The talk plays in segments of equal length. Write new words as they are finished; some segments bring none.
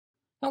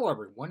Hello,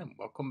 everyone, and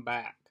welcome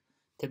back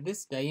to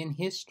This Day in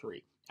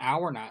History,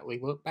 our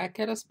nightly look back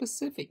at a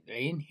specific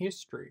day in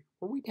history,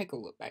 where we take a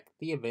look back at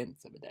the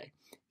events of a day,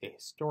 the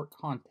historic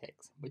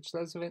context in which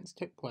those events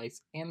took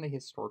place, and the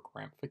historic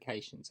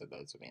ramifications of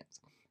those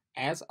events.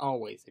 As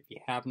always, if you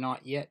have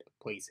not yet,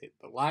 please hit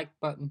the like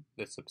button,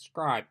 the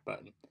subscribe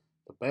button,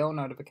 the bell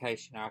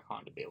notification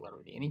icon to be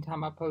alerted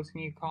anytime I post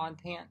new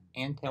content,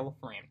 and tell a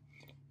friend.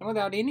 And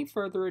without any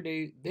further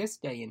ado, This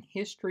Day in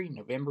History,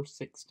 November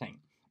 16th.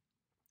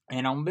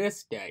 And on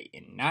this day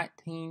in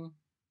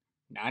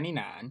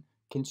 1999,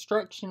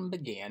 construction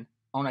began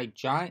on a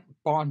giant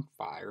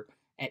bonfire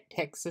at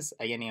Texas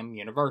A&M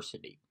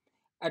University,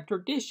 a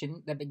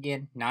tradition that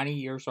began 90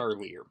 years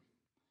earlier.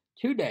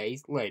 2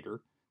 days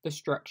later, the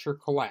structure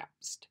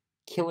collapsed,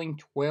 killing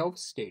 12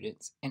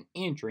 students and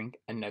injuring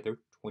another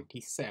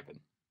 27.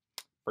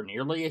 For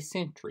nearly a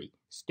century,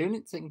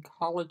 students in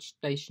College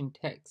Station,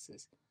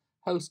 Texas,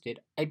 hosted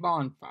a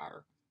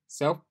bonfire,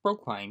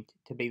 self-proclaimed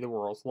to be the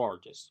world's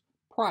largest,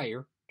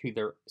 prior to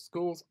their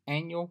school's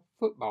annual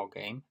football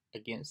game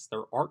against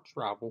their arch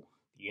rival,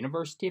 the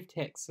University of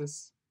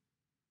Texas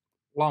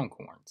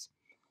Longhorns.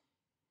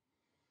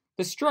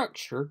 The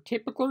structure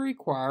typically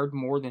required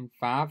more than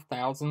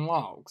 5,000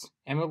 logs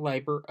and the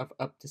labor of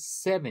up to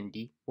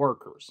 70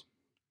 workers.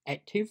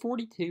 At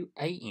 2:42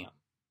 a.m.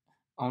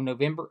 on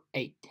November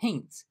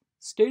 18th,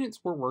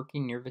 students were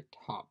working near the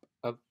top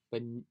of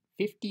the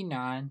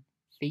 59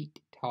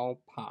 feet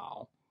tall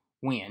pile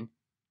when,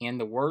 in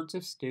the words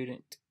of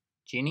student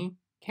Jenny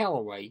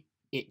Calloway,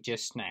 it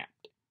just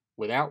snapped.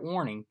 Without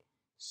warning,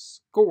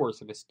 scores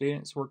of the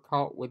students were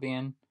caught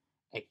within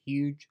a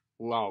huge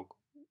log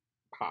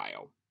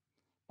pile.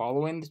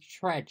 Following the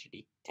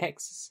tragedy,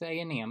 Texas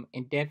A&M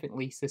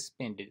indefinitely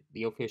suspended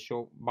the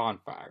official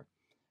bonfire,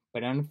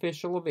 but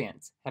unofficial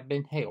events have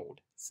been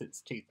held since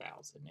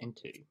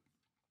 2002.